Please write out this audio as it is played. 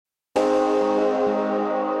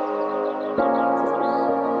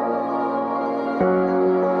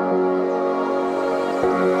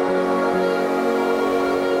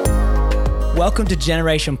Welcome to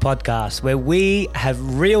Generation Podcast, where we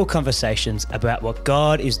have real conversations about what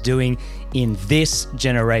God is doing in this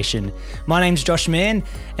generation. My name's Josh Mann,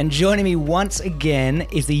 and joining me once again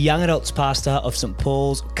is the young adults pastor of St.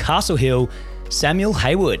 Paul's, Castle Hill, Samuel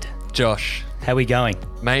Haywood. Josh. How are we going?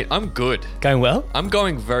 Mate, I'm good. Going well? I'm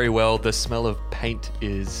going very well. The smell of paint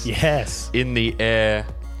is in the air.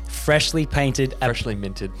 Freshly painted, freshly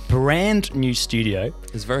minted. Brand new studio.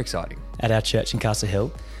 It's very exciting. At our church in Castle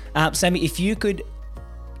Hill. Sammy, if you could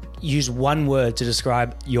use one word to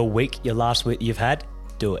describe your week, your last week you've had,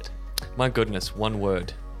 do it. My goodness, one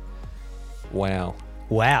word. Wow.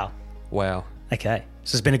 Wow. Wow. Okay.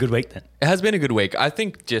 So it's been a good week then? It has been a good week. I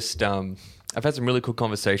think just I've had some really cool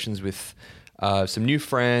conversations with some new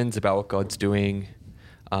friends about what God's doing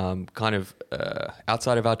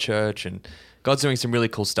outside of our church, and God's doing some really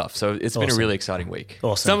cool stuff. So it's been a really exciting week.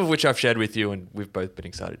 Awesome. Some of which I've shared with you, and we've both been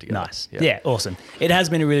excited together. Nice. Yeah, awesome. It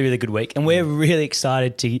has been a really, really good week. And we're really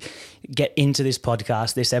excited to get into this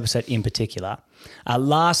podcast, this episode in particular.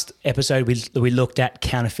 Last episode, we looked at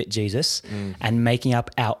counterfeit Jesus and making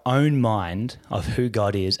up our own mind of who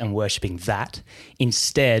God is and worshiping that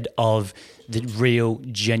instead of the real,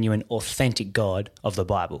 genuine, authentic God of the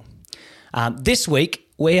Bible. This week,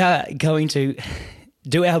 we are going to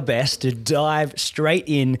do our best to dive straight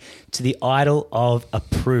in to the idol of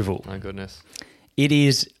approval. My goodness. It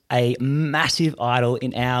is a massive idol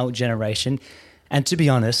in our generation. And to be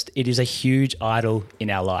honest, it is a huge idol in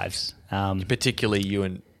our lives. Particularly you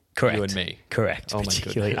and me. Correct. Oh,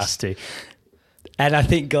 particularly my goodness. us two. And I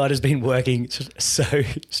think God has been working so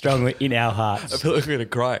strongly in our hearts. I feel like I'm going to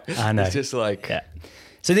cry. I know. It's just like... Yeah.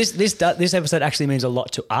 So this episode actually means a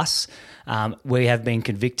lot to us. We have been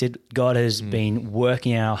convicted. God has been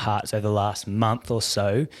working in our hearts over the last month or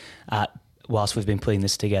so whilst we've been putting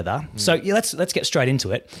this together. So let's get straight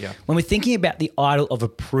into it. Yeah. When we're thinking about the idol of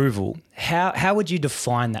approval, how would you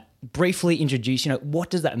define that? Briefly introduce,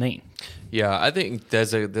 what does that mean? Yeah, I think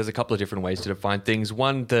there's a couple of different ways to define things.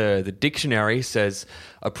 One, the dictionary says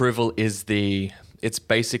approval is it's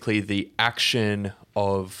basically the action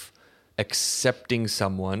of accepting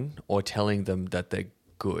someone or telling them that they're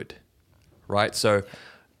good, right? So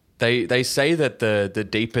they say that the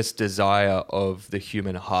deepest desire of the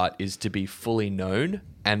human heart is to be fully known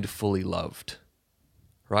and fully loved,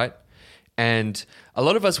 right? And a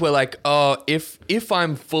lot of us were like, oh, if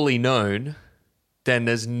I'm fully known, then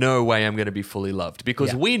there's no way I'm going to be fully loved,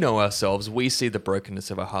 because we know ourselves, we see the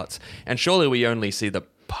brokenness of our hearts, and surely we only see the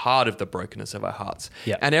part of the brokenness of our hearts.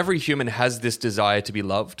 Yeah. And every human has this desire to be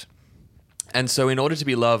loved. And so in order to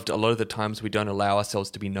be loved, a lot of the times we don't allow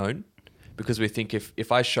ourselves to be known, because we think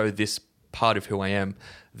if I show this part of who I am,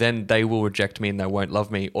 then they will reject me and they won't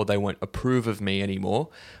love me, or they won't approve of me anymore.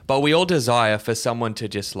 But we all desire for someone to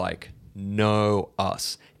just know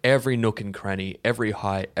us, every nook and cranny, every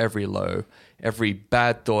high, every low, every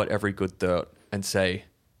bad thought, every good thought, and say,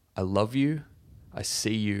 I love you, I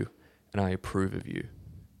see you, and I approve of you,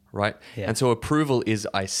 right? Yeah. And so approval is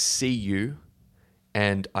I see you,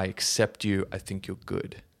 and I accept you. I think you're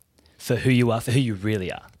good. For who you are, for who you really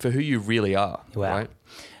are. For who you really are, Wow. right?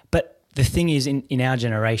 But the thing is, in our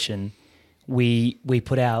generation, we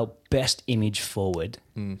put our best image forward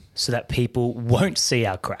so that people won't see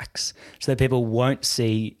our cracks, so that people won't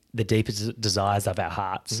see the deepest desires of our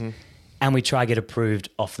hearts. And we try to get approved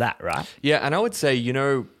off that, right? Yeah, and I would say,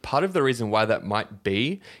 part of the reason why that might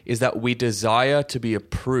be is that we desire to be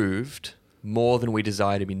approved more than we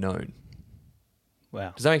desire to be known.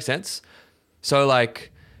 Wow. Does that make sense? So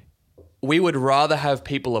we would rather have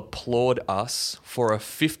people applaud us for a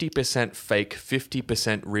 50% fake,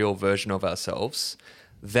 50% real version of ourselves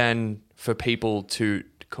than for people to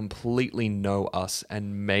completely know us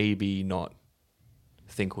and maybe not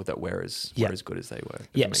think that we're as good as they were.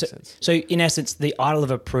 If that makes sense. So in essence, the idol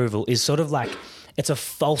of approval is sort of it's a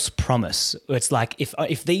false promise. It's like,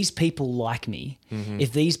 if these people like me,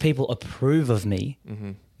 if these people approve of me,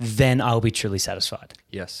 then I'll be truly satisfied.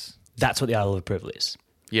 Yes. That's what the idol of approval is.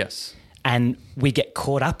 Yes. And we get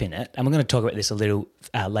caught up in it, and we're going to talk about this a little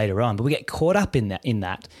later on, but we get caught up in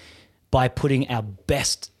that by putting our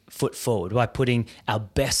best foot forward, by putting our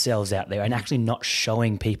best selves out there and actually not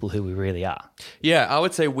showing people who we really are. Yeah, I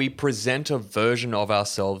would say we present a version of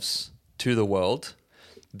ourselves to the world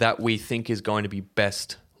that we think is going to be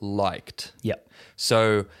best liked. Yep.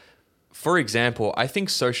 So, for example, I think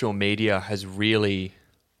social media has really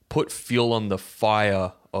put fuel on the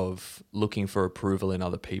fire of looking for approval in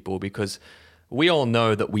other people, because we all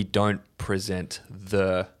know that we don't present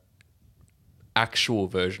the actual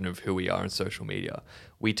version of who we are in social media.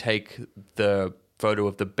 We take the photo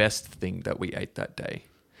of the best thing that we ate that day,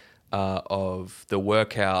 of the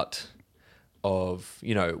workout, of,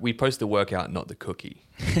 we post the workout, not the cookie,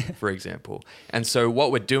 for example. And so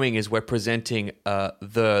what we're doing is we're presenting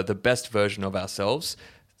the best version of ourselves,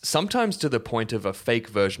 sometimes to the point of a fake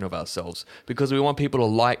version of ourselves, because we want people to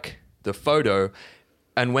like the photo.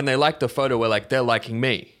 And when they like the photo, we're like, they're liking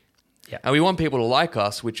me. Yeah. And we want people to like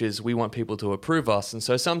us, which is we want people to approve us. And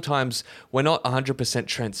so sometimes we're not 100%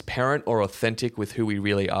 transparent or authentic with who we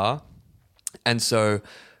really are. And so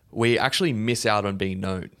we actually miss out on being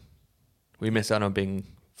known. We miss out on being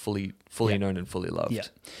fully known and fully loved. Yeah.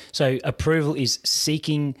 So approval is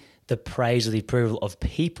seeking the praise or the approval of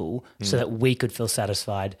people so that we could feel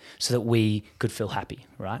satisfied, so that we could feel happy,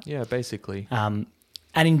 right? Yeah, basically. And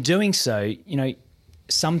in doing so,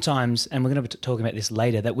 sometimes, and we're going to be talking about this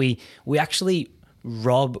later, that we actually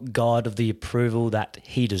rob God of the approval that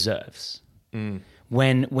he deserves.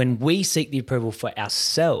 When we seek the approval for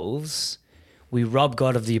ourselves, we rob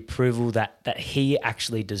God of the approval that he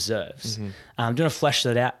actually deserves. Do you want to flesh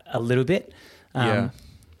that out a little bit? Yeah,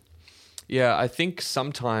 I think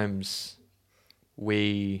sometimes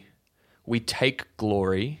we take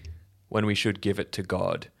glory when we should give it to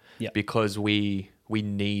God because we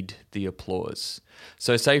need the applause.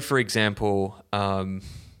 So say, for example, let's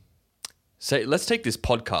take this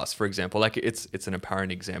podcast, for example. Like it's an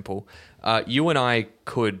apparent example. You and I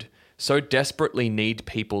could so desperately need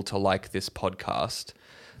people to like this podcast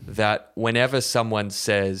that whenever someone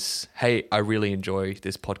says, hey, I really enjoy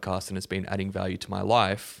this podcast and it's been adding value to my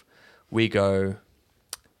life, we go,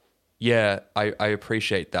 yeah, I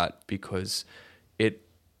appreciate that because it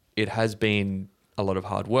has been a lot of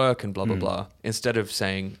hard work and blah, blah, blah. Instead of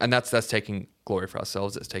saying, and that's taking glory for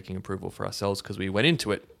ourselves, that's taking approval for ourselves because we went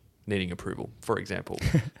into it needing approval, for example.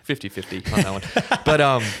 50-50 on that one.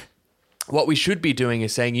 But what we should be doing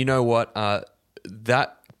is saying, you know what,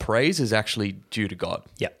 that praise is actually due to God.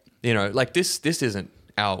 Yeah. Like this isn't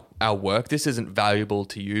our work. This isn't valuable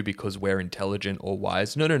to you because we're intelligent or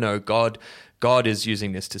wise. No. God is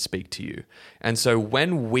using this to speak to you. And so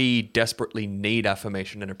when we desperately need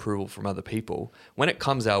affirmation and approval from other people, when it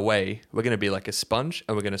comes our way, we're going to be like a sponge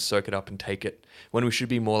and we're going to soak it up and take it. When we should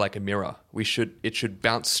be more like a mirror. It should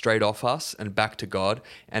bounce straight off us and back to God,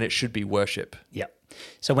 and it should be worship. Yeah.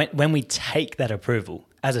 So when we take that approval,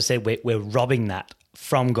 as I said, we're robbing that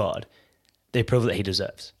from God, the approval that he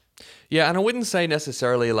deserves. Yeah, and I wouldn't say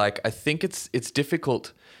necessarily I think it's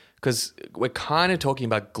difficult because we're kind of talking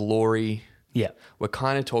about glory. Yeah. We're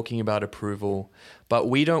kind of talking about approval, but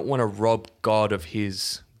we don't want to rob God of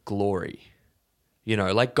his glory.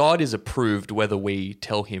 God is approved whether we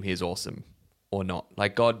tell him he's awesome or not.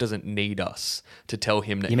 God doesn't need us to tell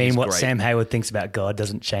him that he's great. You mean what Sam Hayward thinks about God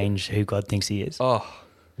doesn't change who God thinks he is? Oh,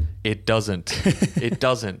 it doesn't. It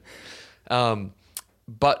doesn't.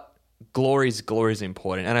 But glory is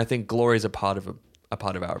important, and I think glory is a part of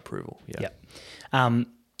our approval. Yeah.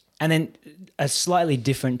 And then a slightly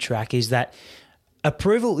different track is that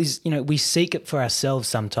approval is, we seek it for ourselves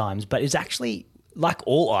sometimes, but it's actually, like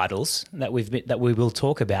all idols that we will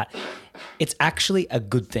talk about, it's actually a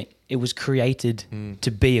good thing. It was created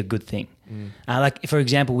to be a good thing. Like, for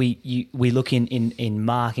example, we look in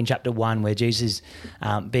Mark in chapter 1 where Jesus is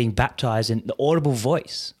being baptized, and the audible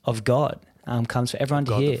voice of God comes for everyone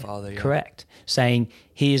to hear. God the Father, yeah. Correct. Saying,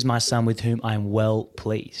 "He is my son with whom I am well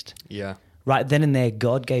pleased." Yeah. Right then and there,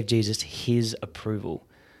 God gave Jesus his approval.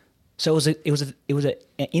 So it was an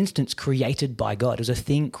instance created by God. It was a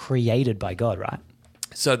thing created by God, right?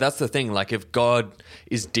 So that's the thing. If God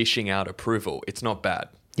is dishing out approval, it's not bad.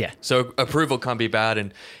 Yeah. So approval can't be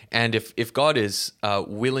bad, and if God is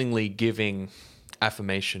willingly giving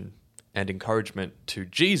affirmation and encouragement to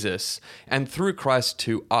Jesus and through Christ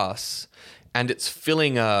to us, and it's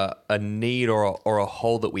filling a need or a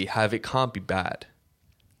hole that we have, it can't be bad.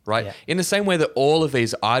 Right? Yeah. In the same way that all of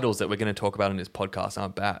these idols that we're going to talk about in this podcast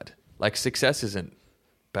aren't bad. Success isn't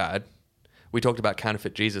bad. We talked about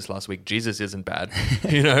counterfeit Jesus last week. Jesus isn't bad.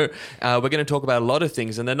 We're going to talk about a lot of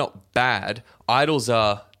things and they're not bad. Idols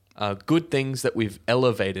are good things that we've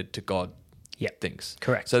elevated to God things.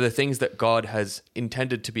 Correct. So the things that God has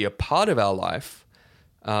intended to be a part of our life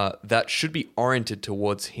that should be oriented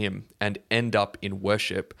towards him and end up in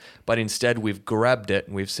worship. But instead we've grabbed it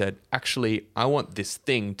and we've said, actually, I want this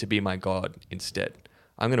thing to be my God instead.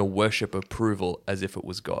 I'm going to worship approval as if it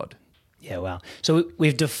was God. Yeah, wow. So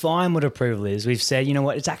we've defined what approval is. We've said, you know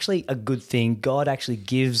what, it's actually a good thing. God actually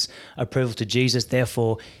gives approval to Jesus.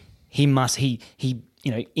 Therefore, he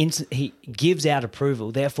gives out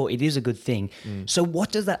approval. Therefore, it is a good thing. So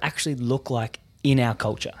what does that actually look like in our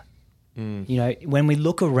culture? When we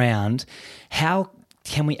look around, how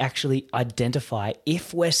can we actually identify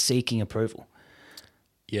if we're seeking approval?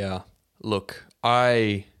 Yeah. Look,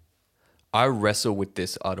 I I wrestle with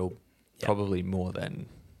this idol probably more than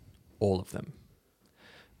all of them,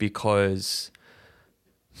 because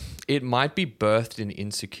it might be birthed in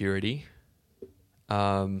insecurity.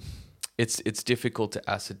 It's difficult to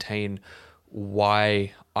ascertain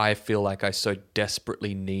why I feel like I so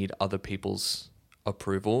desperately need other people's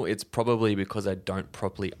approval. It's probably because I don't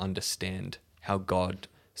properly understand how God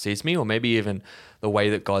sees me, or maybe even the way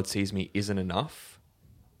that God sees me isn't enough.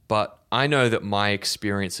 But I know that my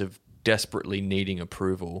experience of desperately needing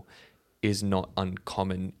approval is not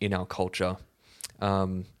uncommon in our culture,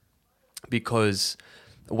 because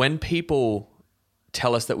when people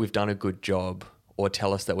tell us that we've done a good job, or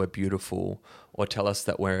tell us that we're beautiful, or tell us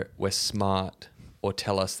that we're smart, or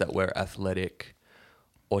tell us that we're athletic,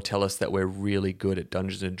 or tell us that we're really good at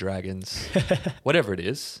Dungeons and Dragons, whatever it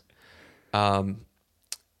is,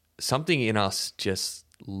 something in us just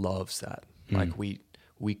loves that. Like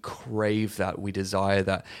we crave that, we desire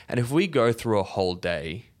that. And if we go through a whole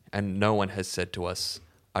day and no one has said to us,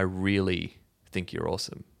 I really think you're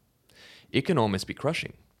awesome, it can almost be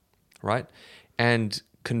crushing, right? And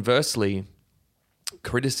conversely,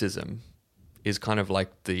 criticism is kind of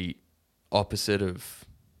like the opposite of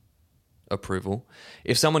approval.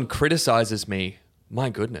 If someone criticizes me, my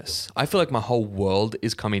goodness, I feel like my whole world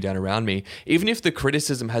is coming down around me. Even if the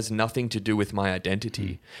criticism has nothing to do with my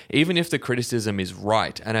identity, even if the criticism is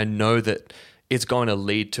right and I know that it's going to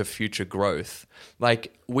lead to future growth.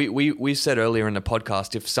 Like we said earlier in the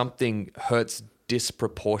podcast, if something hurts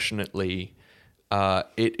disproportionately,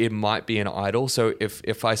 it might be an idol. So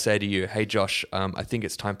if I say to you, hey Josh, I think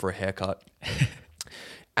it's time for a haircut,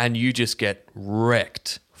 and you just get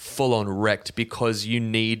wrecked, full on wrecked, because you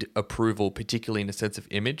need approval, particularly in a sense of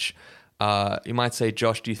image, you might say,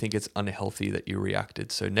 Josh, do you think it's unhealthy that you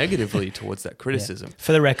reacted so negatively towards that criticism? Yeah.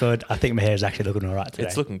 For the record, I think my hair is actually looking all right today.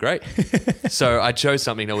 It's looking great. So I chose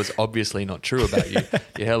something that was obviously not true about you.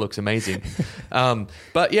 Your hair looks amazing.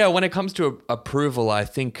 But yeah, when it comes to approval, I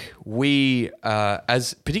think we,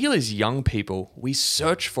 particularly as young people, we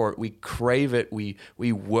search for it, we crave it, we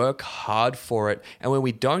work hard for it. And when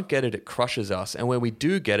we don't get it, it crushes us. And when we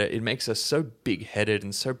do get it, it makes us so big-headed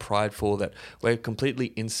and so prideful that we're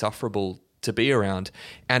completely insufferable to be around.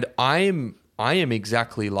 And I am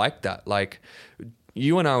exactly like that. Like,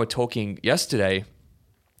 you and I were talking yesterday,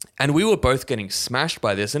 and we were both getting smashed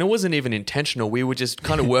by this, and it wasn't even intentional. We were just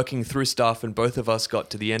kind of working through stuff, and both of us got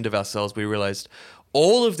to the end of ourselves. We realized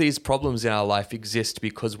all of these problems in our life exist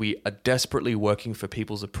because we are desperately working for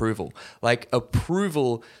people's approval. Like,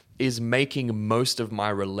 approval is making most of my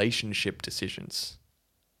relationship decisions,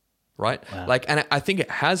 right? Wow. Like, and I think it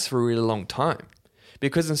has for a really long time.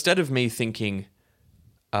 Because instead of me thinking,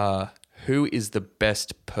 who is the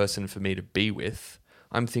best person for me to be with,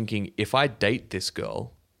 I'm thinking, if I date this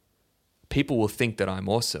girl, people will think that I'm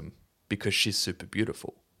awesome because she's super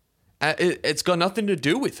beautiful. It's got nothing to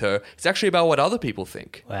do with her. It's actually about what other people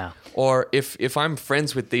think. Wow. Or if I'm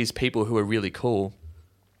friends with these people who are really cool,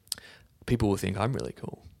 people will think I'm really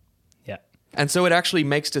cool. Yeah. And so it actually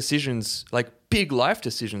makes decisions, like big life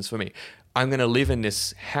decisions for me. I'm going to live in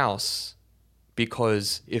this house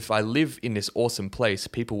because if I live in this awesome place,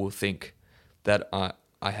 people will think that I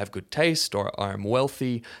have good taste or I'm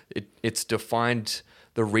wealthy. It's defined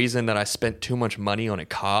the reason that I spent too much money on a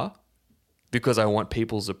car because I want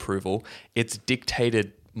people's approval. It's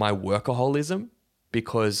dictated my workaholism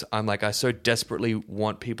because I'm like, I so desperately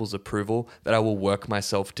want people's approval that I will work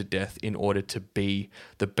myself to death in order to be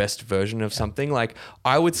the best version of something. Like,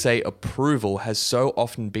 I would say approval has so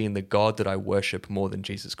often been the God that I worship more than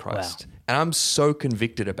Jesus Christ. Wow. And I'm so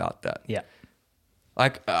convicted about that. Yeah.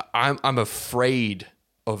 Like, I'm afraid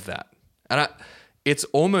of that. And it's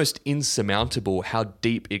almost insurmountable how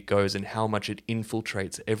deep it goes and how much it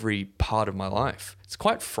infiltrates every part of my life. It's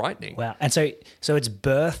quite frightening. Wow. And so it's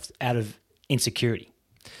birthed out of insecurity.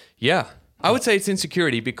 Yeah. I would say it's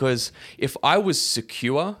insecurity because if I was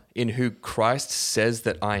secure in who Christ says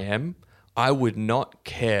that I am, I would not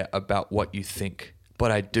care about what you think.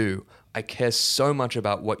 But I do. I care so much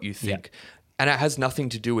about what you think. Yeah. And it has nothing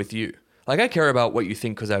to do with you. Like, I care about what you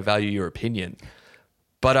think because I value your opinion.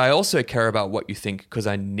 But I also care about what you think because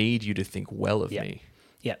I need you to think well of me.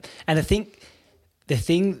 Yeah. And I think the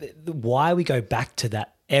thing, why we go back to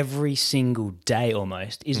that every single day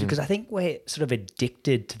almost is because I think we're sort of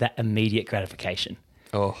addicted to that immediate gratification.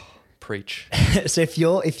 Oh, preach. So if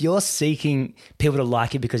you're seeking people to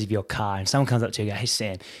like you because of your car, and someone comes up to you and goes, hey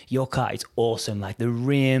Sam, your car is awesome. Like the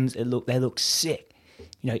rims, they look sick.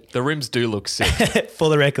 You know, the rims do look sick. For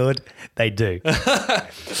the record, they do.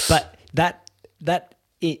 But that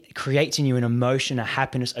it creates in you an emotion, a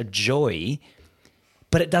happiness, a joy,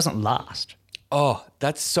 but it doesn't last. Oh,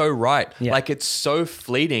 that's so right. Yeah. Like it's so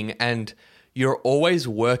fleeting and you're always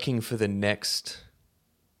working for the next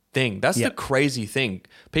thing. That's Yeah. the crazy thing.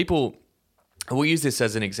 People, we'll use this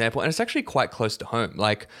as an example and it's actually quite close to home.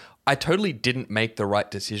 Like I totally didn't make the right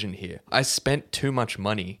decision here. I spent too much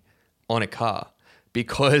money on a car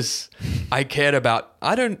because I cared about,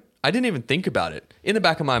 I didn't even think about it. In the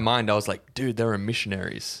back of my mind, I was like, dude, there are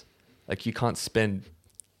missionaries. Like you can't spend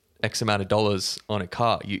X amount of dollars on a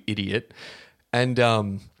car, you idiot. And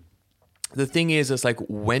the thing is, it's like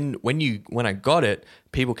when I got it,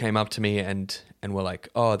 people came up to me and were like,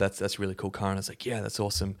 "Oh, that's a really cool car," and I was like, "Yeah, that's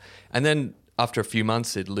awesome." And then after a few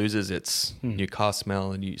months, it loses its new car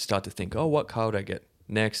smell, and you start to think, "Oh, what car would I get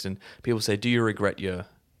next?" And people say, "Do you regret your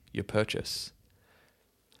purchase?"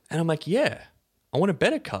 And I'm like, "Yeah, I want a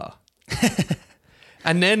better car."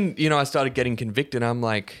 And then I started getting convicted. I'm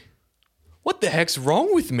like, "What the heck's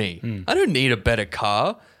wrong with me? I don't need a better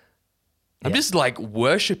car." I'm just like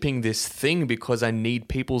worshipping this thing because I need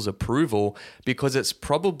people's approval because it's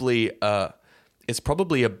probably a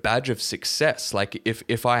badge of success. Like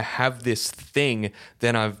if I have this thing,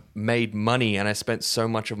 then I've made money and I spent so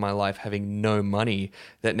much of my life having no money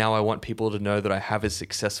that now I want people to know that I have a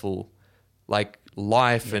successful like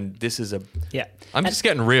life and this is I'm just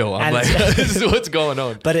getting real. I'm like, this is what's going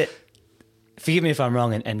on. But forgive me if I'm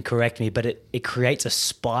wrong and correct me, but it creates a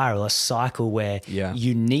spiral, a cycle where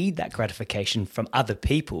you need that gratification from other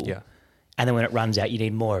people. Yeah. And then when it runs out, you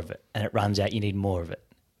need more of it. And it runs out, you need more of it.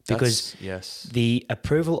 Because the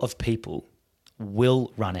approval of people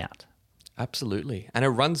will run out. Absolutely. And it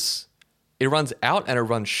runs out and it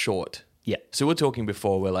runs short. Yeah. So we're talking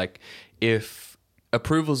before where like if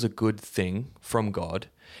approval's a good thing from God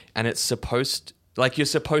and it's you're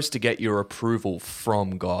supposed to get your approval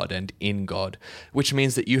from God and in God, which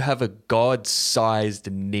means that you have a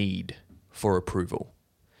God-sized need for approval.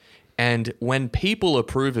 And when people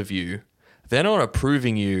approve of you, they're not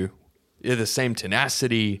approving you in the same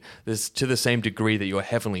tenacity, to the same degree that your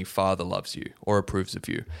heavenly Father loves you or approves of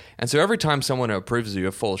you. And so every time someone approves of you,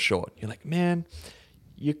 it falls short. You're like, man,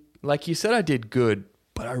 you said I did good,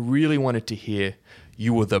 but I really wanted to hear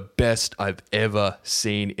you were the best I've ever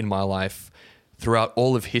seen in my life. Throughout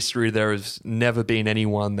all of history, there has never been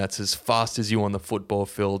anyone that's as fast as you on the football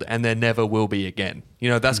field, and there never will be again.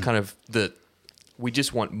 That's kind of we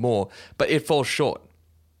just want more, but it falls short,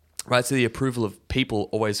 right? So the approval of people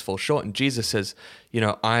always falls short. And Jesus says,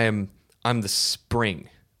 I'm the spring.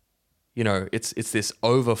 It's this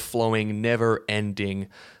overflowing, never ending,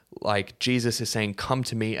 like Jesus is saying, come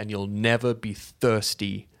to me and you'll never be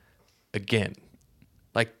thirsty again.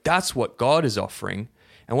 Like that's what God is offering.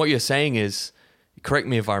 And what you're saying is, correct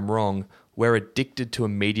me if I'm wrong, we're addicted to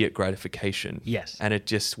immediate gratification. Yes. And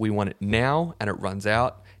we want it now and it runs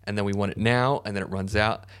out. And then we want it now and then it runs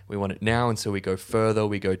out. We want it now. And so we go further,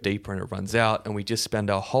 we go deeper and it runs out. And we just spend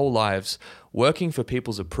our whole lives working for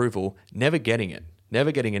people's approval, never getting it,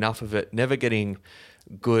 never getting enough of it, never getting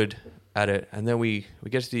good at it. And then we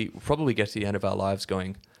probably get to the end of our lives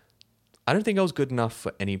going, I don't think I was good enough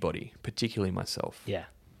for anybody, particularly myself. Yeah.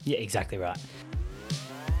 Yeah, exactly right.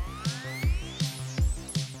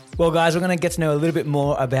 Well, guys, we're going to get to know a little bit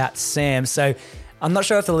more about Sam. So I'm not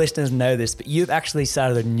sure if the listeners know this, but you've actually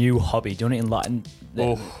started a new hobby. Do you want to enlighten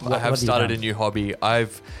them? I have started a new hobby.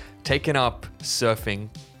 I've taken up surfing.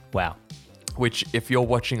 Wow. Which, if you're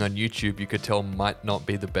watching on YouTube, you could tell might not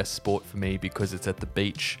be the best sport for me because it's at the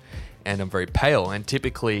beach and I'm very pale. And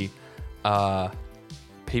typically,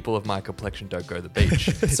 people of my complexion don't go to the beach.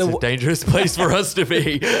 It's a dangerous place for us to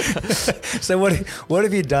be. So what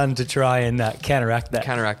have you done to try and counteract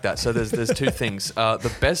that? So there's two things.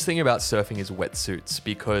 The best thing about surfing is wetsuits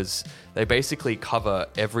because they basically cover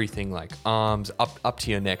everything like arms up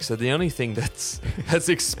to your neck. So the only thing that's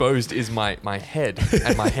exposed is my head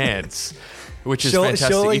and my hands, which is fantastic.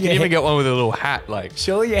 You can even get one with a little hat. Like,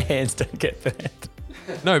 surely your hands don't get burnt.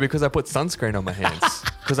 No, because I put sunscreen on my hands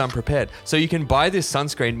because I'm prepared. So you can buy this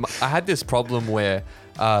sunscreen. I had this problem where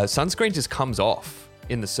sunscreen just comes off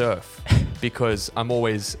in the surf because I'm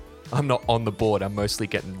not on the board. I'm mostly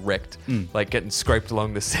getting wrecked, like getting scraped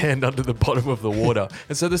along the sand under the bottom of the water.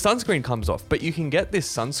 And so the sunscreen comes off. But you can get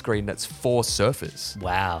this sunscreen that's for surfers.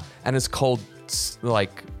 Wow. And it's called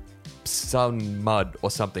like sun mud or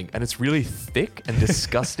something, and it's really thick and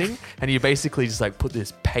disgusting. And you basically just like put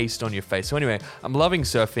this paste on your face. So anyway, I'm loving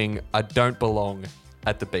surfing. I don't belong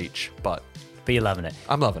at the beach, but you're loving it.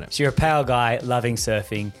 I'm loving it. So you're a pale guy loving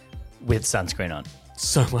surfing with sunscreen on.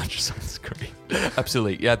 So much sunscreen.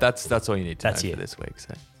 Absolutely. Yeah, that's all you need to know for this week.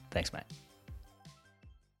 So thanks, mate.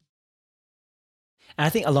 And I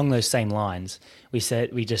think along those same lines, we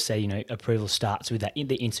just say, approval starts with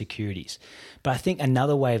the insecurities. But I think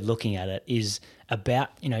another way of looking at it is about,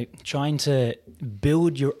 trying to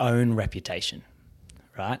build your own reputation,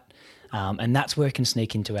 right? And that's where it can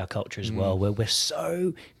sneak into our culture as well, where we're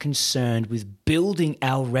so concerned with building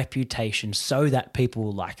our reputation so that people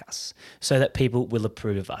will like us, so that people will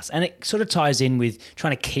approve of us. And it sort of ties in with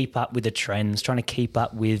trying to keep up with the trends, trying to keep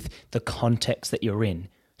up with the context that you're in,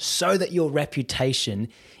 so that your reputation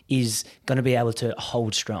is going to be able to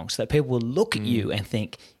hold strong, so that people will look at you and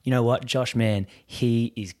think, you know what, Josh, man,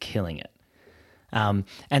 he is killing it. And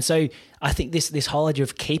so I think this whole idea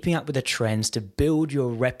of keeping up with the trends to build your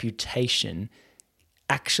reputation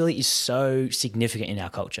actually is so significant in our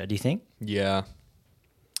culture. Do you think? Yeah.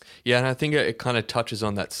 Yeah, and I think it kind of touches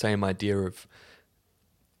on that same idea of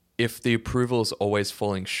if the approval is always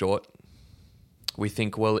falling short, we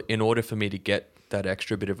think, well, in order for me to get that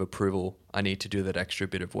extra bit of approval, I need to do that extra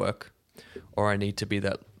bit of work, or I need to be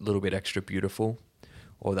that little bit extra beautiful,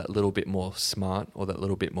 or that little bit more smart, or that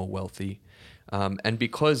little bit more wealthy. And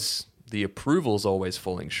because the approval's always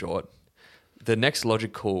falling short, the next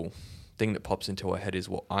logical thing that pops into our head is,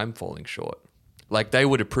 well, I'm falling short. Like, they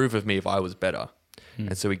would approve of me if I was better.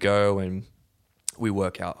 And so we go and we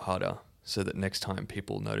work out harder so that next time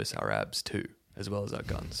people notice our abs too, as well as our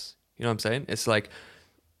guns. You know what I'm saying? It's like,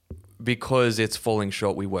 because it's falling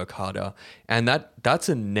short, we work harder. And that's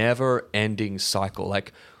a never ending cycle.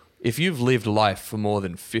 Like, if you've lived life for more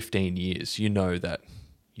than 15 years, you know that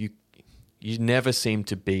you never seem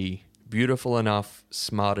to be beautiful enough,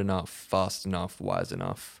 smart enough, fast enough, wise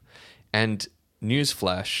enough. And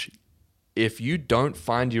newsflash, if you don't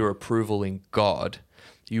find your approval in God,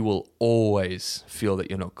 you will always feel that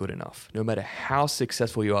you're not good enough, no matter how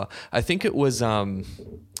successful you are. I think it was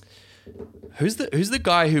who's the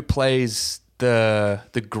guy who plays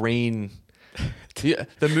the green.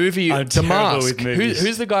 The movie, The Mask.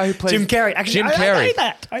 Who's the guy who plays Jim Carrey? Actually, Jim Carrey. I know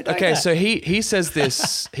that. Okay, so he says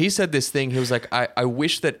this. He said this thing. He was like, I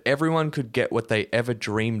wish that everyone could get what they ever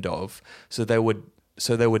dreamed of, so they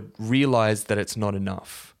would realize that it's not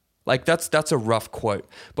enough. Like, that's a rough quote,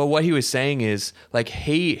 but what he was saying is, like,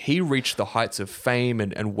 he reached the heights of fame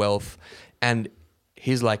and wealth, and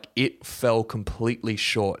he's like, it fell completely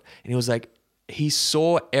short, and he was like, he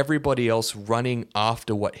saw everybody else running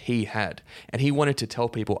after what he had. And he wanted to tell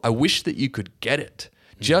people, I wish that you could get it,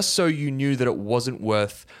 just so you knew that it wasn't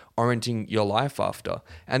worth orienting your life after.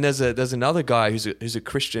 And there's another guy who's a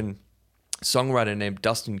Christian songwriter named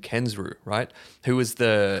Dustin Kensrue, right? Who was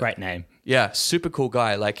great name. Yeah, super cool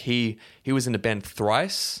guy. Like, he was in the band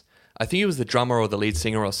Thrice. I think he was the drummer or the lead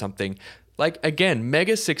singer or something. Like, again,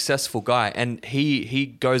 mega successful guy. And he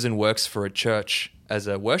goes and works for a church as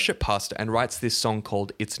a worship pastor and writes this song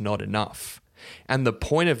called It's Not Enough. And the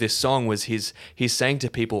point of this song was he's saying to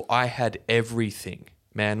people, I had everything,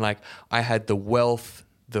 man. Like, I had the wealth,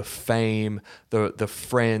 the fame, the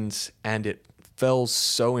friends, and it fell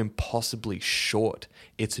so impossibly short.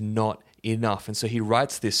 It's not enough. And so he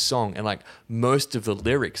writes this song, and like, most of the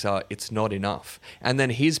lyrics are, it's not enough. And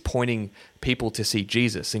then he's pointing people to see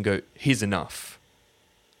Jesus and go, he's enough.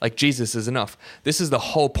 Like, Jesus is enough. This is the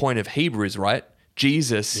whole point of Hebrews, right?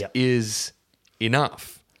 Jesus is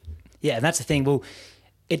enough. Yeah, and that's the thing. Well,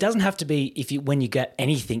 it doesn't have to be when you get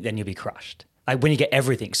anything, then you'll be crushed. Like, when you get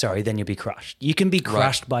everything, then you'll be crushed. You can be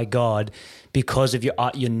crushed by God because of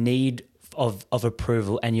your need of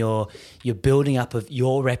approval, and you're building up of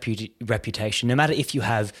your reputation, no matter if you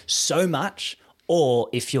have so much or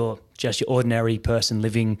if you're just your ordinary person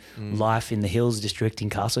living life in the Hills District in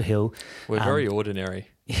Castle Hill. We're very ordinary.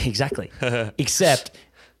 Exactly. Except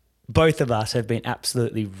both of us have been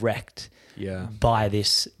absolutely wrecked by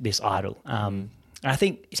this idol. I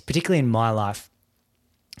think it's particularly in my life,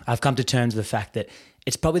 I've come to terms with the fact that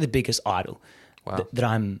it's probably the biggest idol that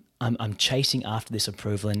I'm chasing after this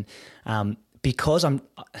approval. And because I'm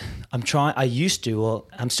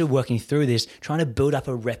still working through this, trying to build up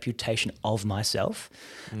a reputation of myself.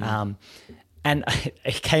 And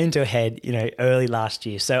it came to a head, early last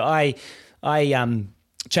year. So I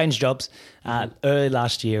changed jobs early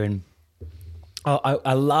last year, and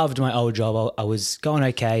I loved my old job. I was going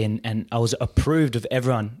okay, and I was approved of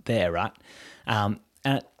everyone there, right? And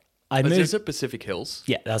I moved. Is it Pacific Hills?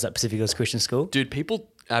 Yeah, that was at Pacific Hills Christian School. Dude, people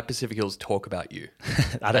at Pacific Hills talk about you.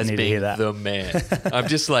 I don't need to hear that. The man. I'm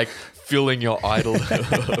just like feeling your idol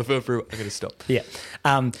of everyone. I'm going to stop. Yeah.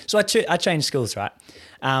 So I changed schools, right?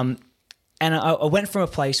 And I went from a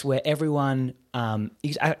place where everyone,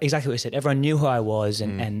 exactly what you said, everyone knew who I was,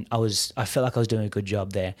 and I felt like I was doing a good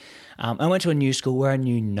job there. I went to a new school where I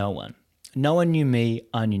knew no one. no one knew me.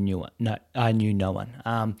 I knew no one.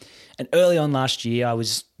 And early on last year, I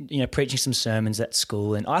was preaching some sermons at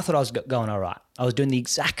school, and I thought I was going all right. I was doing the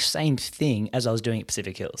exact same thing as I was doing at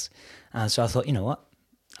Pacific Hills. So I thought, you know what,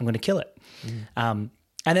 I'm going to kill it.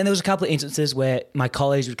 And then there was a couple of instances where my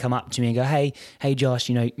colleagues would come up to me and go, hey, Josh,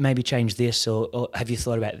 maybe change this, or have you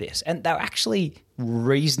thought about this? And they were actually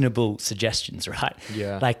reasonable suggestions, right?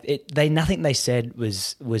 Yeah. Like nothing they said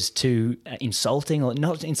was too insulting or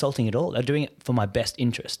not insulting at all. They're doing it for my best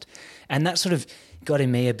interest. And that sort of got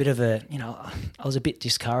in me a bit of I was a bit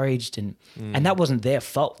discouraged, and that wasn't their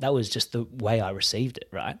fault. That was just the way I received it,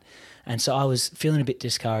 right? And so I was feeling a bit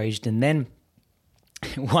discouraged. And then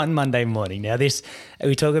one Monday morning, now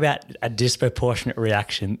we talk about a disproportionate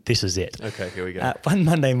reaction. This is it. Okay, here we go. One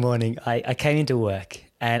Monday morning, I came into work,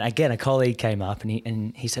 and again, a colleague came up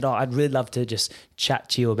and he said, I'd really love to just chat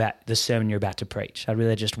to you about the sermon you're about to preach. I'd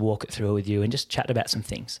really just walk it through with you and just chat about some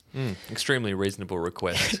things. Extremely reasonable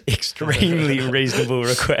request. Extremely reasonable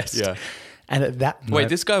request. Yeah. And at that moment, Wait,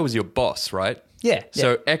 this guy was your boss, right? Yeah.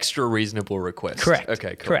 So extra reasonable request. Correct.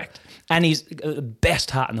 Okay, cool. Correct. And he's the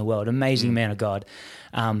best heart in the world, amazing man of God.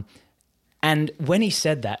 And when he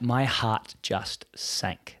said that, my heart just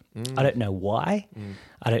sank. I don't know why.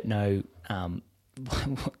 I don't know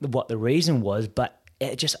what the reason was, but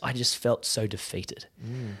I just felt so defeated.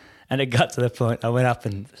 And it got to the point I went up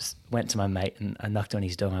and went to my mate and I knocked on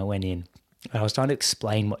his door and I went in. And I was trying to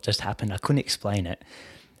explain what just happened. I couldn't explain it.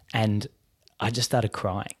 And I just started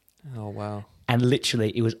crying. Oh, wow. And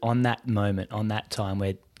literally it was on that moment, on that time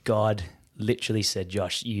where God literally said,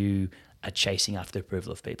 Josh, you are chasing after the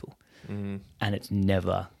approval of people. And it's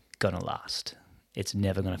never going to last. It's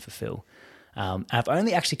never going to fulfill. I've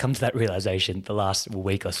only actually come to that realization the last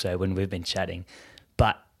week or so when we've been chatting,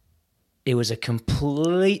 but it was a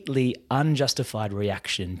completely unjustified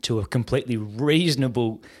reaction to a completely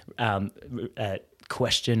reasonable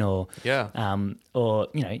question or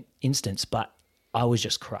instance, but I was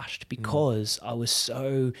just crushed because I was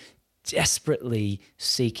so desperately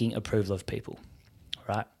seeking approval of people,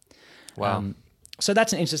 right? Wow. So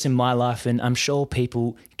that's an interest in my life, and I'm sure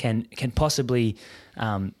people can possibly,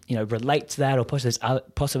 relate to that, or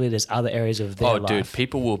possibly there's other areas of their life. Oh, dude,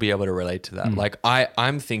 people will be able to relate to that. Like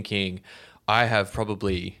I'm thinking, I have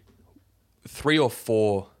probably 3 or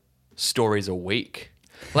 4 stories a week.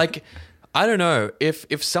 Like, I don't know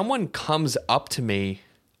if someone comes up to me,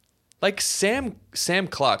 like Sam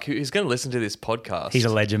Clark, who is going to listen to this podcast. He's a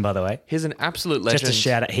legend, by the way. He's an absolute legend. Just a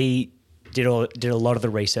shout out. He did a lot of the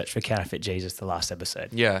research for Counterfeit Jesus the last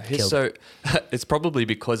episode. Yeah. So it's probably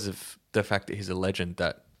because of the fact that he's a legend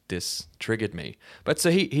that this triggered me. But so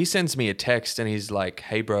he sends me a text and he's like,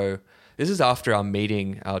 hey, bro, this is after our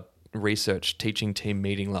meeting, our research teaching team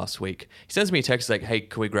meeting last week. He sends me a text like, hey,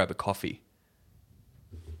 can we grab a coffee?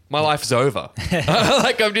 My life's over.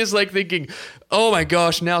 Like, I'm just like thinking, oh my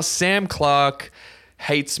gosh, now Sam Clark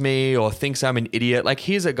hates me or thinks I'm an idiot. Like,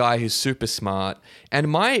 here's a guy who's super smart. And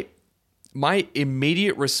my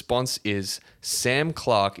immediate response is Sam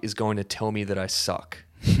Clark is going to tell me that I suck,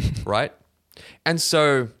 right? And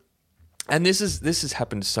so, and this has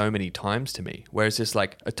happened so many times to me, where it's just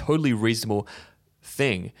like a totally reasonable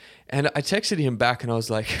thing. And I texted him back and I was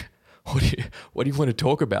like, what do you want to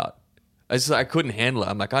talk about? I couldn't handle it.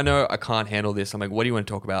 I'm like, I know I can't handle this. I'm like, what do you want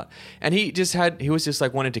to talk about? And he was just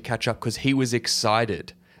like wanted to catch up because he was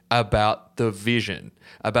excited about the vision,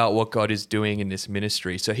 about what God is doing in this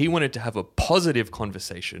ministry. So he wanted to have a positive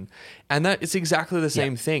conversation. And that it's exactly the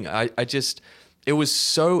same thing. It was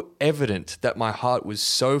so evident that my heart was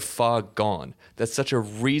so far gone that such a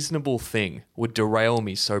reasonable thing would derail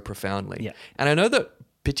me so profoundly. Yeah. And I know that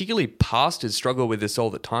particularly pastors struggle with this all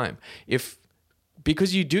the time.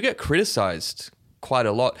 Because you do get criticized quite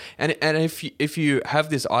a lot. And if you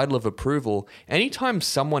have this idol of approval, anytime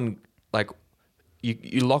someone like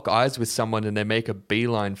you lock eyes with someone and they make a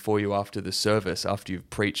beeline for you after the service, after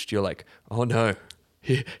you've preached, you're like, oh no,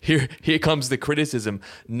 here comes the criticism.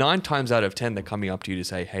 9 times out of 10, they're coming up to you to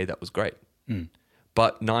say, hey, that was great.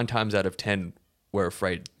 But 9 times out of 10, we're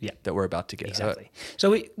afraid that we're about to get hurt.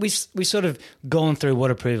 So we sort of gone through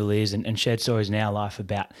what approval is and shared stories in our life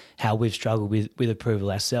about how we've struggled with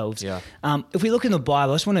approval ourselves. Yeah. If we look in the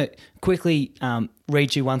Bible, I just want to quickly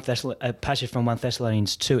read you a passage from 1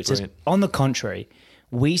 Thessalonians 2. It says, on the contrary,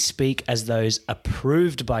 we speak as those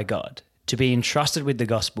approved by God to be entrusted with the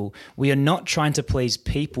gospel. We are not trying to please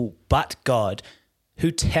people, but God,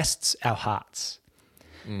 who tests our hearts.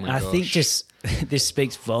 And I think this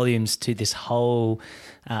speaks volumes to this whole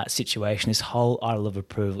situation, this whole idol of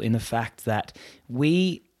approval, in the fact that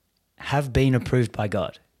we have been approved by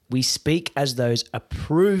God. We speak as those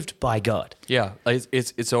approved by God. Yeah,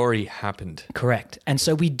 it's already happened. Correct. And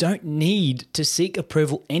so we don't need to seek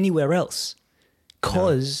approval anywhere else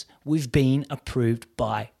because we've been approved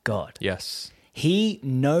by God. Yes. He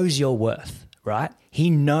knows your worth, right? He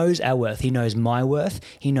knows our worth. He knows my worth.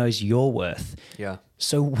 He knows your worth. Yeah.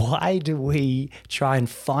 So why do we try and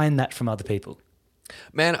find that from other people?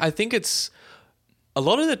 Man, I think it's a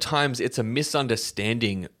lot of the times it's a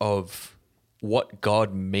misunderstanding of what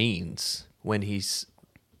God means when he's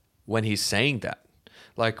saying that.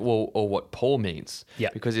 Like, well, or what Paul means. Yeah.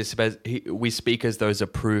 Because we speak as those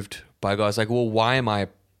approved by God. It's like, well, why am I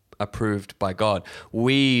approved by God?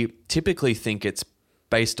 We typically think it's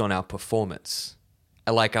based on our performance.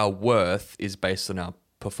 Like our worth is based on our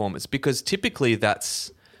performance because typically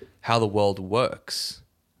that's how the world works.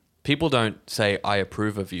 People don't say, I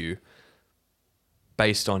approve of you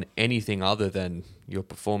based on anything other than your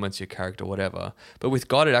performance, your character, whatever. But with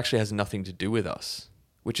God, it actually has nothing to do with us,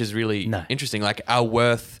 which is really interesting. Like our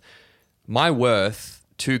worth, my worth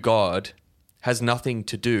to God has nothing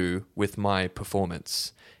to do with my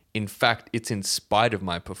performance. In fact, it's in spite of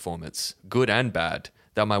my performance, good and bad,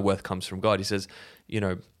 that my worth comes from God. He says,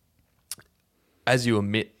 as you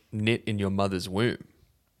knit in your mother's womb,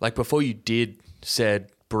 like before you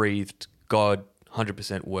said, breathed, God,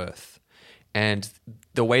 100% worth. And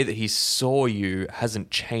the way that he saw you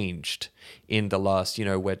hasn't changed in the last,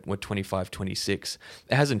 we're 25, 26.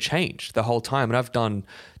 It hasn't changed the whole time. And I've done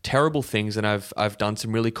terrible things and I've done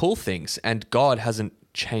some really cool things. And God hasn't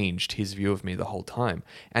changed his view of me the whole time.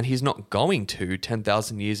 And he's not going to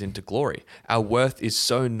 10,000 years into glory. Our worth is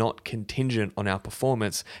so not contingent on our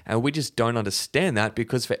performance. And we just don't understand that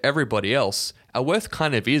because for everybody else, our worth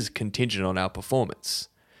kind of is contingent on our performance.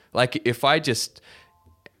 Like if I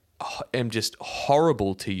am just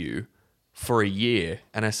horrible to you for a year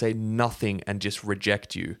and I say nothing and just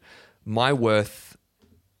reject you, my worth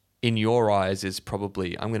in your eyes is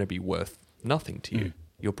probably, I'm going to be worth nothing to you.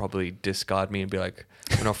 You'll probably discard me and be like,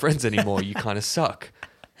 we're not friends anymore. You kind of suck,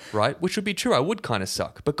 right? Which would be true. I would kind of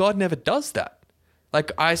suck, but God never does that.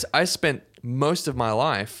 Like I spent most of my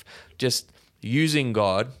life just using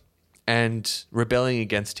God and rebelling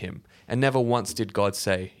against him. And never once did God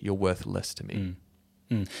say, you're worth less to me.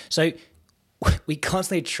 So we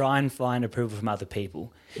constantly try and find approval from other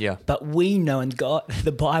people. Yeah. But we know, and God,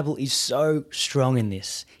 the Bible is so strong in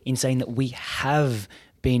this, in saying that we have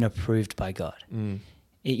been approved by God.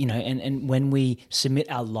 And when we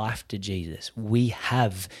submit our life to Jesus, we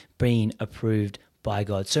have been approved by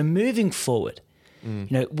God. So moving forward,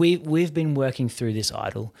 we've been working through this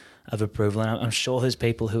idol of approval, and I'm sure there's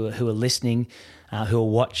people who are listening, who are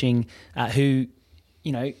watching, who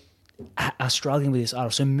are struggling with this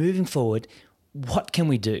idol. So moving forward, what can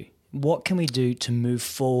we do? What can we do to move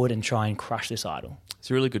forward and try and crush this idol? It's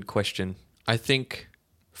a really good question. I think,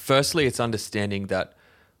 firstly, it's understanding that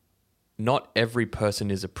not every person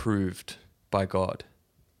is approved by God,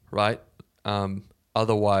 right?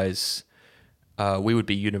 Otherwise, we would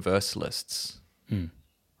be universalists,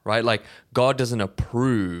 right? Like God doesn't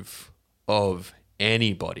approve of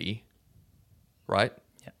anybody, right?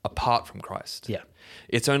 Yeah. Apart from Christ. Yeah.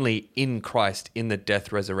 It's only in Christ, in the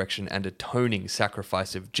death, resurrection, and atoning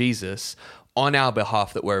sacrifice of Jesus on our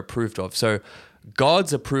behalf that we're approved of. So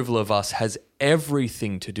God's approval of us has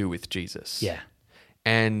everything to do with Jesus. Yeah.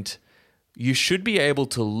 And you should be able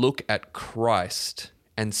to look at Christ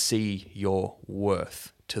and see your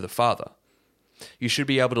worth to the Father. You should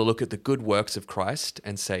be able to look at the good works of Christ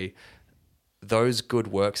and say, those good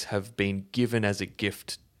works have been given as a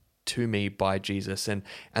gift to me by Jesus, and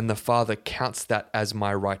the Father counts that as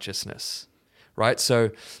my righteousness, right?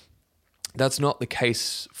 So that's not the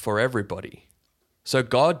case for everybody. So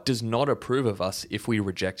God does not approve of us if we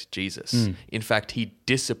reject Jesus. In fact, he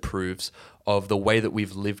disapproves of the way that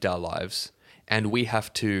we've lived our lives, and we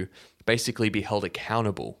have to basically be held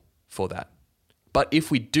accountable for that. But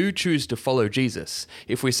if we do choose to follow Jesus,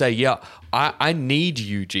 if we say, yeah, I need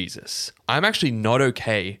you, Jesus, I'm actually not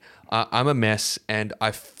okay, I'm a mess, and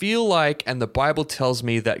I feel like, and the Bible tells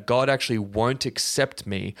me that God actually won't accept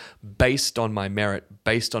me based on my merit,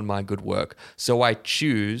 based on my good work. So I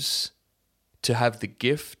choose to have the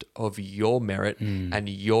gift of your merit and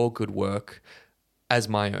your good work as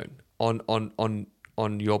my own,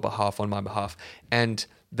 on your behalf, on my behalf. And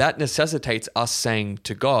that necessitates us saying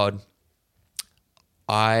to God,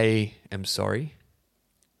 I am sorry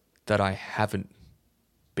that I haven't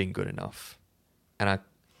been good enough. And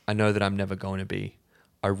I know that I'm never going to be.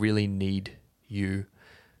 I really need you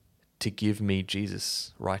to give me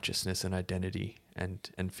Jesus' righteousness and identity and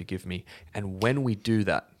forgive me. And when we do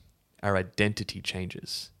that, our identity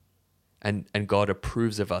changes. and God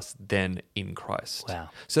approves of us then in Christ. Wow.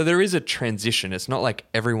 So there is a transition. It's not like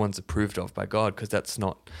everyone's approved of by God, because that's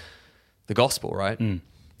not the gospel, right?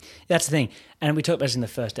 That's the thing. And we talked about this in the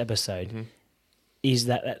first episode, is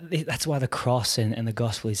that's why the cross and the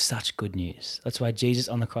gospel is such good news. That's why Jesus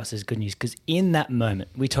on the cross is good news, because in that moment,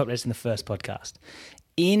 we talked about this in the first podcast,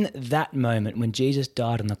 in that moment when Jesus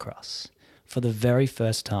died on the cross, for the very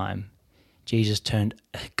first time,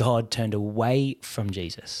 God turned away from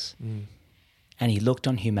Jesus and he looked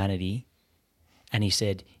on humanity and he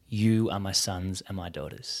said, "You are my sons and my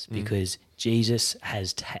daughters," because Jesus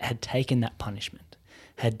had taken that punishment.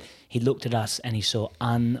 He looked at us and he saw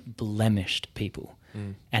unblemished people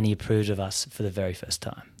and he approved of us for the very first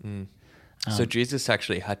time. So Jesus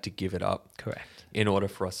actually had to give it up. Correct. In order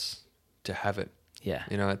for us to have it. Yeah.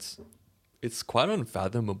 You know, it's quite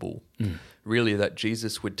unfathomable, really, that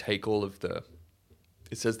Jesus would take all of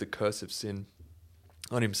it says the curse of sin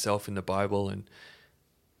on himself in the Bible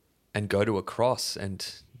and go to a cross, and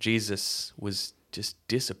Jesus was just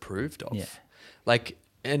disapproved of. Yeah. Like,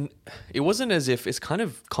 and it wasn't as if, it's kind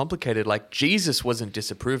of complicated, like Jesus wasn't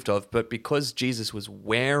disapproved of, but because Jesus was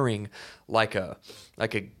wearing like a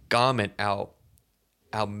garment, our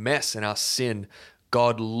mess and our sin,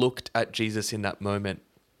 God looked at Jesus in that moment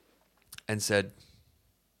and said,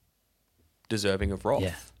 deserving of wrath.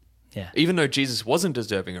 Yeah. Yeah. Even though Jesus wasn't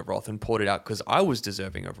deserving of wrath, and poured it out because I was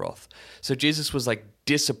deserving of wrath. So Jesus was like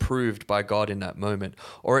disapproved by God in that moment,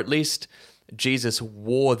 or at least Jesus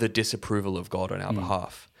wore the disapproval of God on our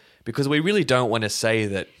behalf, because we really don't want to say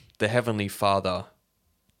that the Heavenly Father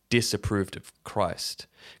disapproved of Christ,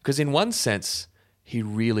 because in one sense, he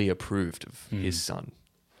really approved of his son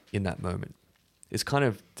in that moment. It's kind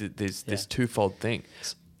of this twofold thing.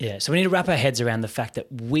 Yeah, so we need to wrap our heads around the fact that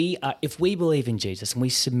if we believe in Jesus and we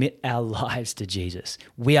submit our lives to Jesus,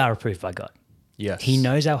 we are approved by God. Yes. He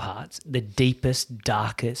knows our hearts, the deepest,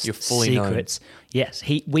 darkest You're fully secrets. Known. Yes,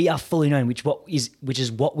 we are fully known, which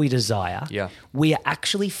is what we desire. Yeah. We are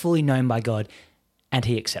actually fully known by God, and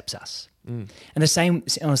he accepts us. And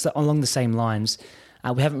along the same lines,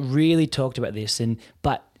 we haven't really talked about this,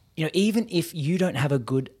 but you know, even if you don't have a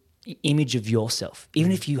good image of yourself,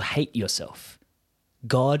 even if you hate yourself,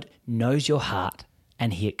 God knows your heart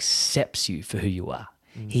and he accepts you for who you are.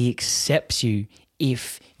 He accepts you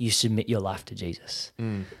if you submit your life to Jesus.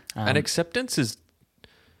 And acceptance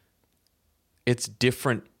it's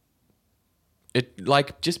different. It,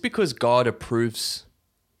 like, just because God approves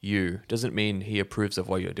you doesn't mean he approves of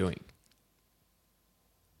what you're doing.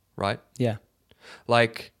 Right? Yeah.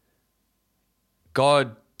 Like,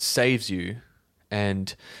 God saves you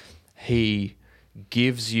and he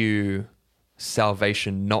gives you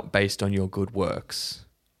salvation not based on your good works,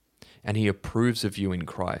 and he approves of you in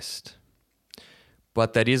Christ.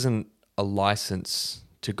 But that isn't a license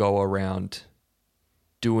to go around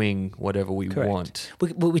doing whatever we want.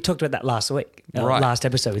 We talked about that last week, Right. last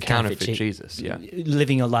episode with Counterfeit Jesus, yeah.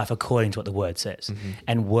 Living your life according to what the word says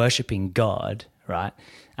and worshiping God, right,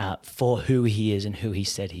 for who he is and who he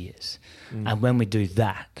said he is. And when we do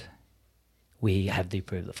that, we have the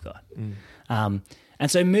approval of God. And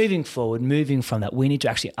so moving forward, moving from that, we need to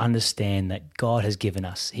actually understand that God has given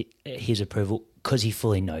us his approval because he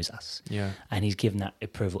fully knows us. Yeah. And he's given that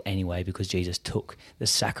approval anyway because Jesus took the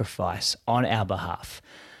sacrifice on our behalf.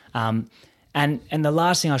 And the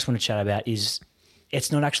last thing I just want to chat about is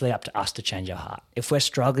it's not actually up to us to change our heart. If we're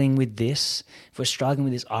struggling with this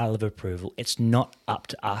idol of approval, it's not up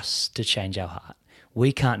to us to change our heart.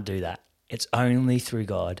 We can't do that. It's only through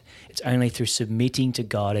God. It's only through submitting to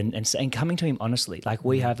God and coming to him honestly, like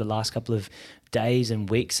we have the last couple of days and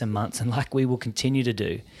weeks and months, and like we will continue to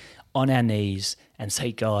do, on our knees and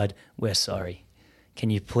say, God, we're sorry. Can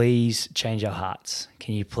you please change our hearts?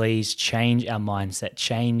 Can you please change our mindset,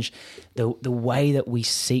 change the way that we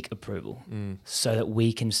seek approval so that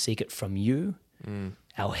we can seek it from you,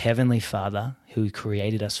 our Heavenly Father who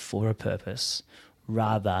created us for a purpose,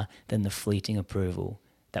 rather than the fleeting approval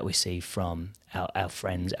that we see from our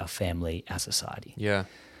friends, our family, our society. Yeah.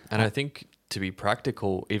 And I think to be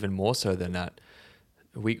practical, even more so than that,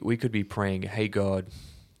 we could be praying, hey, God,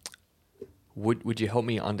 would you help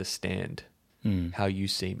me understand how you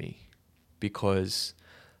see me? Because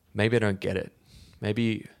maybe I don't get it.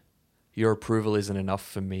 Maybe your approval isn't enough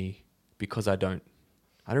for me because I don't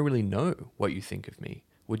really know what you think of me.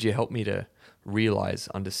 Would you help me to realize,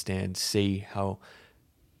 understand, see how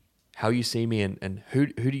you see me and who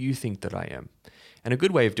do you think that I am? And a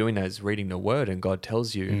good way of doing that is reading the word, and God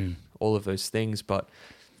tells you all of those things. But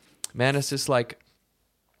man, it's just like,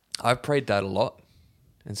 I've prayed that a lot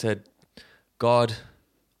and said, God,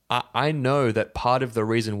 I know that part of the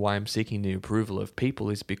reason why I'm seeking the approval of people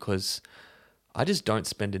is because I just don't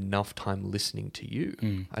spend enough time listening to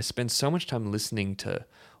you. I spend so much time listening to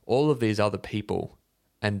all of these other people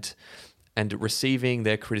and receiving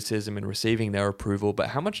their criticism and receiving their approval. But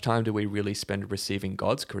how much time do we really spend receiving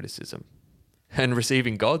God's criticism and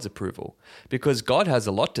receiving God's approval? Because God has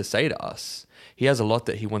a lot to say to us. He has a lot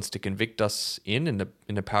that he wants to convict us in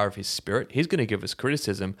the power of his Spirit. He's going to give us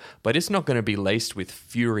criticism, but it's not going to be laced with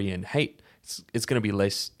fury and hate. It's going to be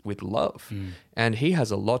laced with love. And he has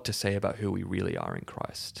a lot to say about who we really are in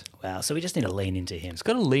Christ. Wow. So we just need to lean into him. It's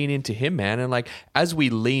got to lean into him, man. And like, as we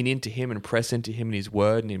lean into him and press into him in his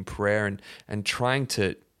word and in prayer and trying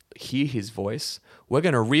to hear his voice, we're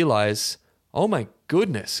going to realize, oh my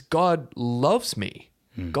goodness, God loves me.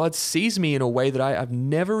 God sees me in a way that I've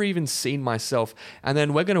never even seen myself. And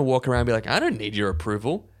then we're going to walk around and be like, I don't need your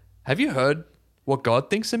approval. Have you heard what God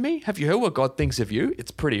thinks of me? Have you heard what God thinks of you?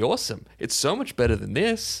 It's pretty awesome. It's so much better than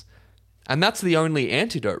this. And that's the only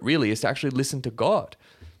antidote, really, is to actually listen to God.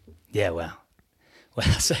 Yeah, wow.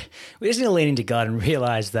 Well, so we just need to lean into God and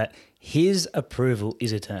realize that his approval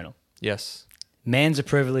is eternal. Yes. Man's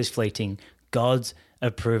approval is fleeting. God's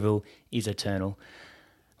approval is eternal.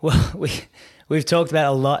 Well, we've talked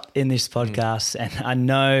about a lot in this podcast, and I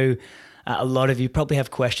know a lot of you probably have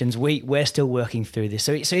questions. We're still working through this.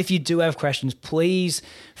 So if you do have questions, please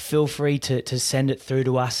feel free to send it through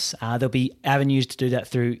to us. There'll be avenues to do that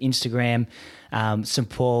through Instagram, St.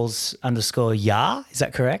 Paul's _Yah. Is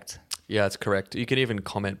that correct? Yeah, that's correct. You can even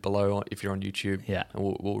comment below if you're on YouTube. Yeah.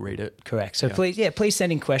 And we'll read it. Correct. So please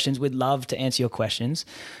send in questions. We'd love to answer your questions.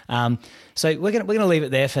 So we're gonna leave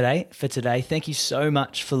it there for today. Thank you so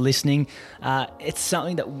much for listening. It's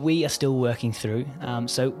something that we are still working through.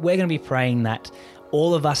 So we're going to be praying that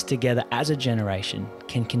all of us together as a generation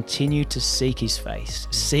can continue to seek his face,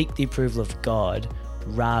 seek the approval of God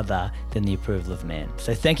rather than the approval of man.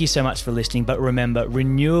 So thank you so much for listening. But remember,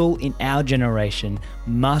 renewal in our generation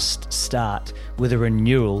must start with a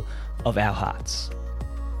renewal of our hearts.